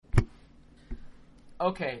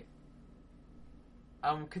Okay.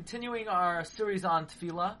 Continuing our series on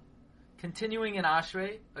Tefillah, continuing in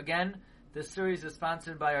Ashrei. Again, this series is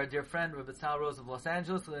sponsored by our dear friend Rabbi Tzal Rose of Los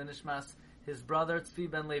Angeles, Nishmas, his brother Tzvi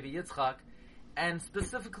Ben Levi Yitzchak. And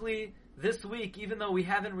specifically this week, even though we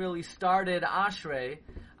haven't really started Ashrei,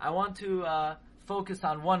 I want to focus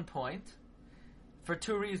on one point for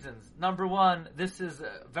two reasons. Number one, this is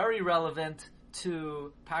very relevant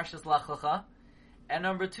to Parshas Lech Lecha. And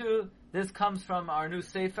number two, this comes from our new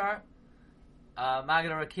Sefer, Magid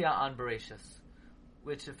Rakia on Bereshis,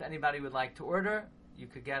 which if anybody would like to order, you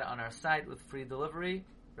could get on our site with free delivery,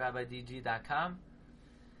 rabbidg.com.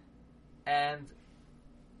 And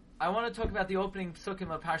I want to talk about the opening psukim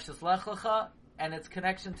of Parshas Lech Lecha and its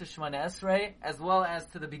connection to Shemona Esrei, as well as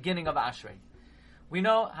to the beginning of Ashrei. We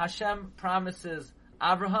know Hashem promises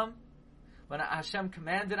Abraham, when Hashem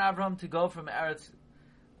commanded Abraham to go from Eretz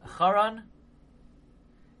Haran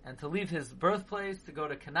and to leave his birthplace to go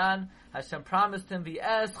to Canaan, Hashem promised him,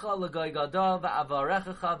 V'escha l'goy gadol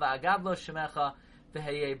v'avarechecha v'agadlo shemecha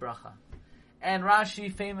v'heyei bracha. And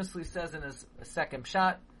Rashi famously says in his second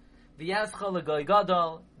pshat, V'escha l'goy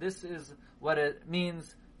gadol, this is what it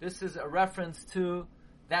means. This is a reference to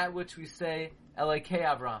that which we say, Elokei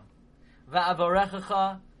Avraham.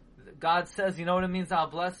 V'avarechecha, God says, you know what it means, I'll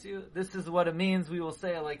bless you? This is what it means, we will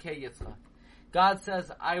say, Elokei Yitzchak. God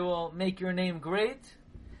says, I will make your name great.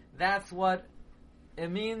 That's what it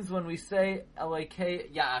means when we say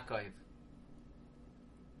Elokei Yaakov.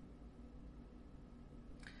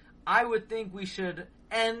 I would think we should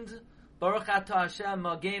end Baruch Atah Hashem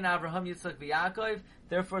Magen Avraham Yitzchak v'Yaakov.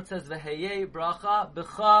 Therefore it says V'heyei bracha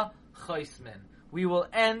b'cha choismin. We will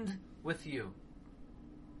end with you.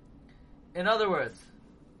 In other words,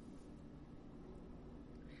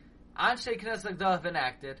 Anshe Knesset Agdal have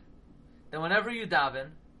enacted that whenever you daven,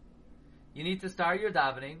 you need to start your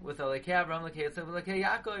davening with Elokei Avraham, Elokei Yitzchak, Elokei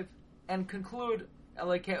Yaakov, and conclude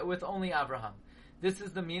Elokei with only Avraham. This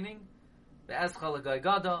is the meaning. Ve'escha l'goy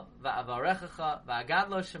gadol, va'avarechecha,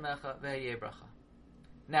 va'agadlo shemecha, v'heyei bracha.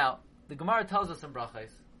 Now, the Gemara tells us in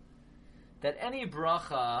brachos that any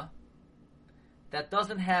bracha that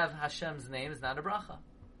doesn't have Hashem's name is not a bracha.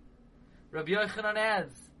 Rabbi Yochanan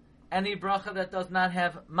adds, any bracha that does not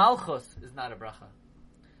have Malchus is not a bracha.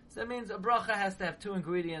 So that means a bracha has to have two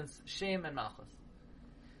ingredients, Shem and Malchus.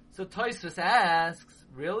 So Tosfos asks,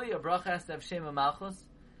 really? A bracha has to have Shem and Malchus?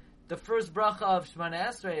 The first bracha of Shemona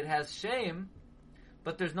Esrei, it has Shem,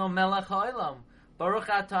 but there's no Melech HaOlam. Baruch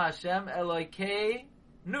Atah Hashem Elokei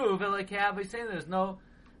Nu v'Elokei Avosenu. There's no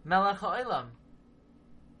Melech HaOlam.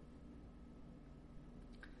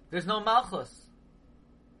 There's no Malchus.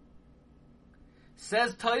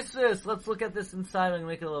 Says Tosfos, let's look at this inside and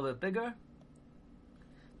make it a little bit bigger.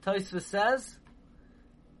 Tosfos says,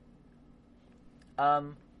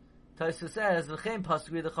 Tosfos says, "V'chein pasuk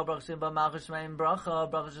v'yidacha bracha shem b'malchus shmeim bracha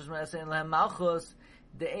bracha shemona esrei lehem malchus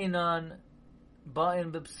de'enon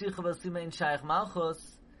ba'in b'psicha v'sima in shayach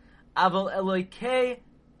malchus aval Elokei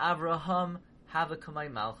Avraham have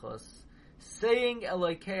kamay malchus." Saying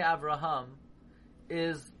Elokei Avraham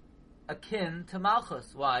is akin to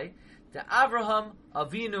malchus. Why? The Avraham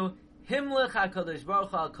Avinu Himlech HaKadosh Baruch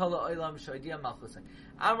Hu Al Kol Ha'olam Shodia Malchus.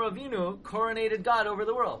 Avraham Avinu coronated God over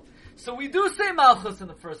the world. So we do say Malchus in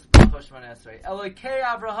the first bracha of Shemona Esrei. Elokei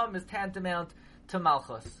Avraham is tantamount to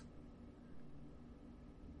Malchus.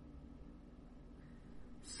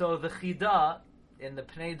 So the Chida in the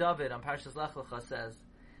Pnei David on Parshas Lech Lecha says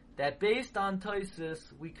that based on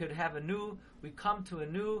Tosfos we come to a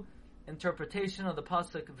new interpretation of the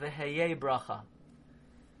pasuk V'heyei bracha.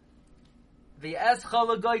 V'escha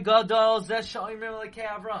l'goy gadol zeh she'omrim Elokei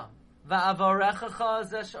Avraham va'avarechecha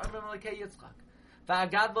zeh she'omrim Elokei Yitzchak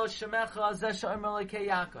va'agadlo shemecha zeh she'omrim Elokei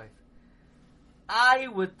Yaakov. I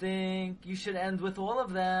would think you should end with all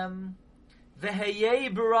of them.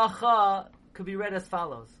 V'heyei bracha could be read as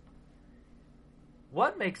follows.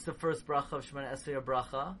 What makes the first bracha of Shemona Esrei a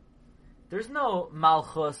bracha? There's no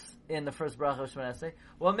Malchus in the first bracha of Shemona Esrei.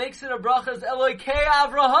 What makes it a bracha is Elokei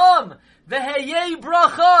Avraham. V'heyei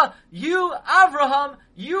bracha. You, Avraham,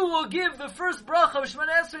 you will give the first bracha of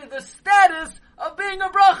Shemona Esrei the status of being a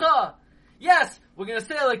bracha. Yes, we're going to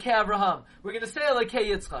say Elokei Avraham. We're going to say Elokei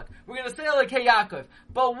Yitzchak. We're going to say Elokei Yaakov.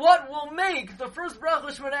 But what will make the first bracha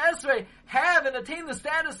of Shemona Esrei have and attain the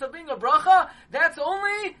status of being a bracha? That's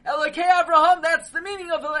only Elokei Avraham. That's the meaning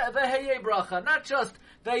of V'heyei bracha. Not just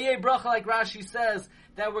V'heyei bracha like Rashi says,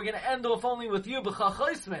 that we're going to end off only with you, b'cha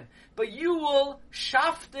choismin. But you will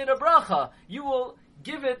shaft it a bracha. You will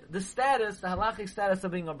give it the status, the halachic status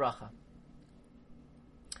of being a bracha.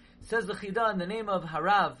 Says the Chida in the name of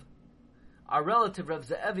Harav, Our relative Rav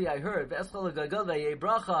Ze'evi, I heard, Ve'eschol L'Gagol Ve'yei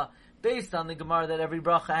Bracha, based on the Gemara that every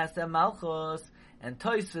bracha has to have Malchus. And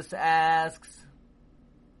Tosfos asks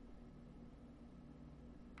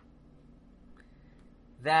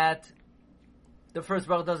that the first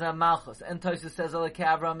bracha doesn't have Malchus. And Tosfos says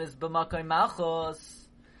Avram is b'makom Malchus.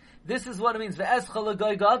 This is what it means. But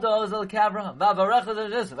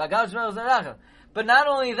not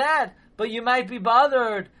only that, but you might be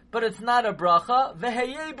bothered, but it's not a bracha.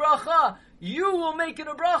 V'heyei bracha. You will make it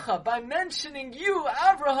a bracha. By mentioning you,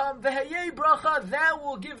 Avraham, v'heyei bracha, that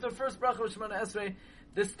will give the first bracha of Shemona Esrei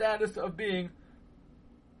the status of being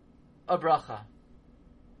a bracha.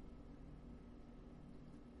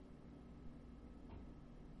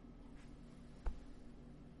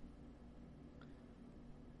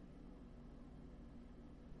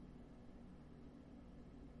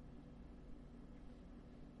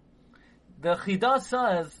 The Chida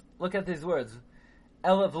says, look at these words.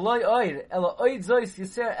 And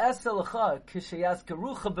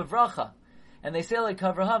they say like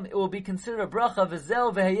Avraham, it will be considered a bracha,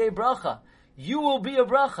 v'zel v'heyei bracha. You will be a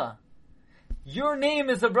bracha. Your name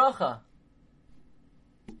is a bracha.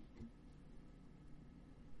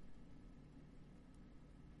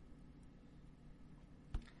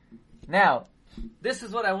 Now, this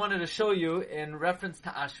is what I wanted to show you in reference to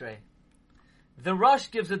Ashrei. The Rosh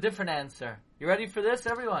gives a different answer. You ready for this,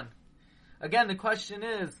 everyone? Again, the question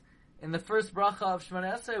is, in the first bracha of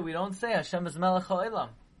Shemona Esrei, we don't say Hashem is Melech HaOlam.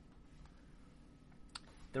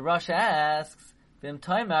 The Rosh asks, V'im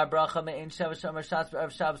taimar bracha me'ein sheva shomer shas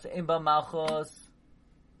v'erev Shabbos ein ba malchus.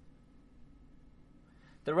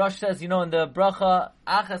 The Rosh says, in the bracha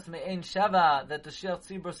achas me'ein sheva that the Shliach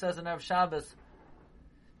Tzibur says in Erev Shabbos,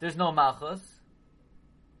 there's no malchus.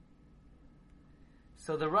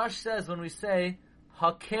 So the Rosh says when we say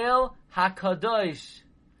Hakel HaKadosh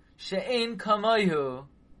She'ein Kamohu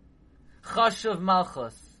Chashuv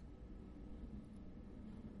Malchus.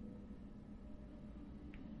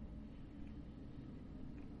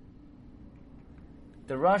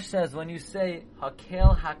 The Rosh says when you say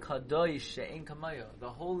Hakel HaKadosh She'ein Kamohu, the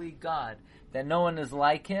holy God, that no one is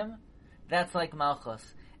like him, that's like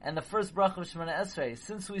Malchus. And the first bracha of Shemona Esrei,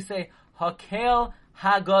 since we say Hakel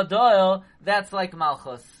HaGadol, that's like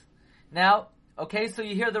Malchus. Now, okay, so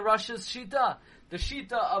you hear the Rosh's Shita. The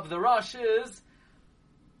Shita of the Rosh is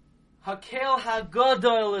Hakel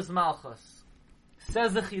HaGadol is Malchus.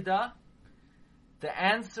 Says the Chida, the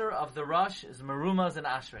answer of the Rosh is Merumaz and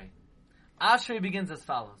Ashrei. Ashrei begins as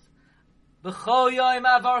follows. B'chol yoim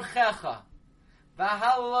avarchecha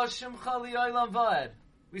v'halal shimcha li'olam va'ed.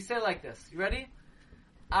 We say like this. You ready?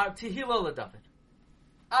 Tehillah LeDavid.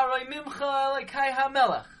 Aroy mimcha elikai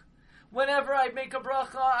hamelech. Whenever I make a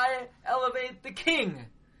bracha, I elevate the king.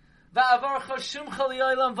 Va'avarcha shimcha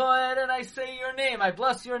li'olam va'ed, and I say your name. I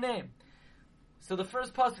bless your name. So the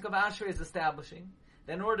first pasuk of Ashrei is establishing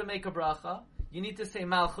that in order to make a bracha, you need to say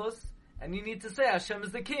Malchus, and you need to say Hashem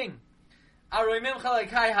is the king. Aroy mimcha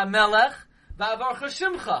elikai hamelech va'avarcha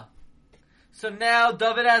shimcha. So now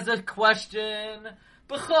David has a question.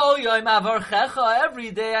 B'chol yoim avarchecha.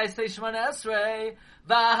 Every day I say Shemona Esrei.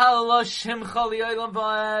 V'ahalal shimcha li'olam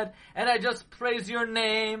va'ed. And I just praise your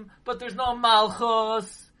name, but there's no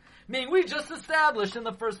Malchus. Meaning we just established in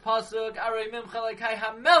the first pasuk, Arei mimcha lekai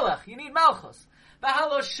hamelech. You need Malchus.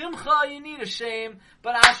 V'ahalal shimcha. You need a shame.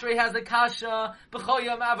 But Ashrei has a kasha. B'chol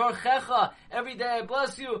yoim avarchecha. Every day I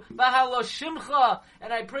bless you. V'ahalal shimcha.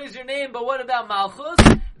 And I praise your name, but what about Malchus?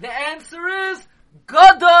 The answer is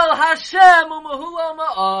Gadol Hashem u'mehulal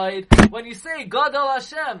ma'od. When you say Gadol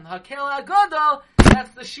Hashem, Hakel HaGadol,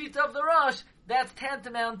 that's the sheet of the Rosh. That's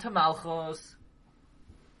tantamount to Malchus.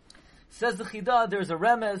 Says the Chida, there's a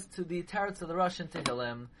remez to the Teretz of the Rosh in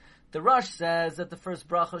Tehillim. The Rosh says that the first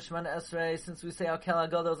bracha of Shemona Esrei, since we say Hakel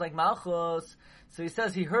HaGadol is like Malchus, so he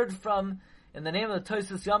says he heard from, in the name of the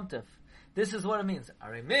Tosfos Yom Tov. This is what it means.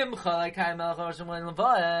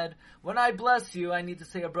 When I bless you, I need to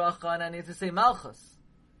say a bracha and I need to say Malchus.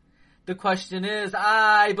 The question is,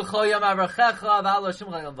 what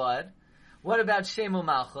about Shemu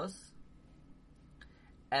Malchus?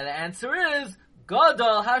 And the answer is,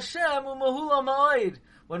 Gadol Hashem u'mehula ma'od.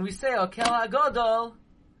 When we say Hakel HaGadol,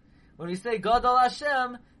 when we say Gadol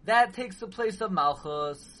Hashem, that takes the place of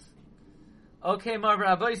Malchus. Okay,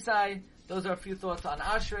 Marva Avoisai, those are a few thoughts on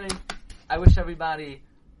Ashrei. I wish everybody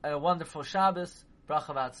a wonderful Shabbos,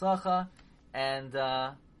 bracha v'atzlacha, and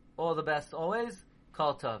all the best always.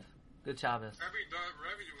 Kol tov. Good Shabbos.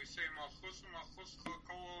 We say Malchus kol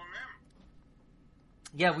olamim.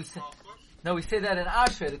 Yeah, we say. No, we say that in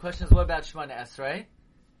Ashrei. The question is, what about Shemona Esrei?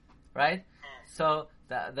 Right? Oh. So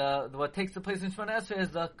the what takes the place in Shemona Esrei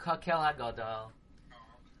is the Hakel HaGadol.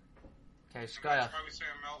 Okay, And shkoyach. that's why we say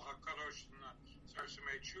Melech HaKadosh and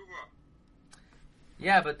Sarsimei Tshuva.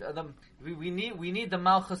 Yeah, but we need the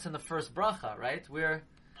Malchus in the first bracha, right? Okay.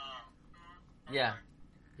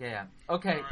 Yeah. Okay.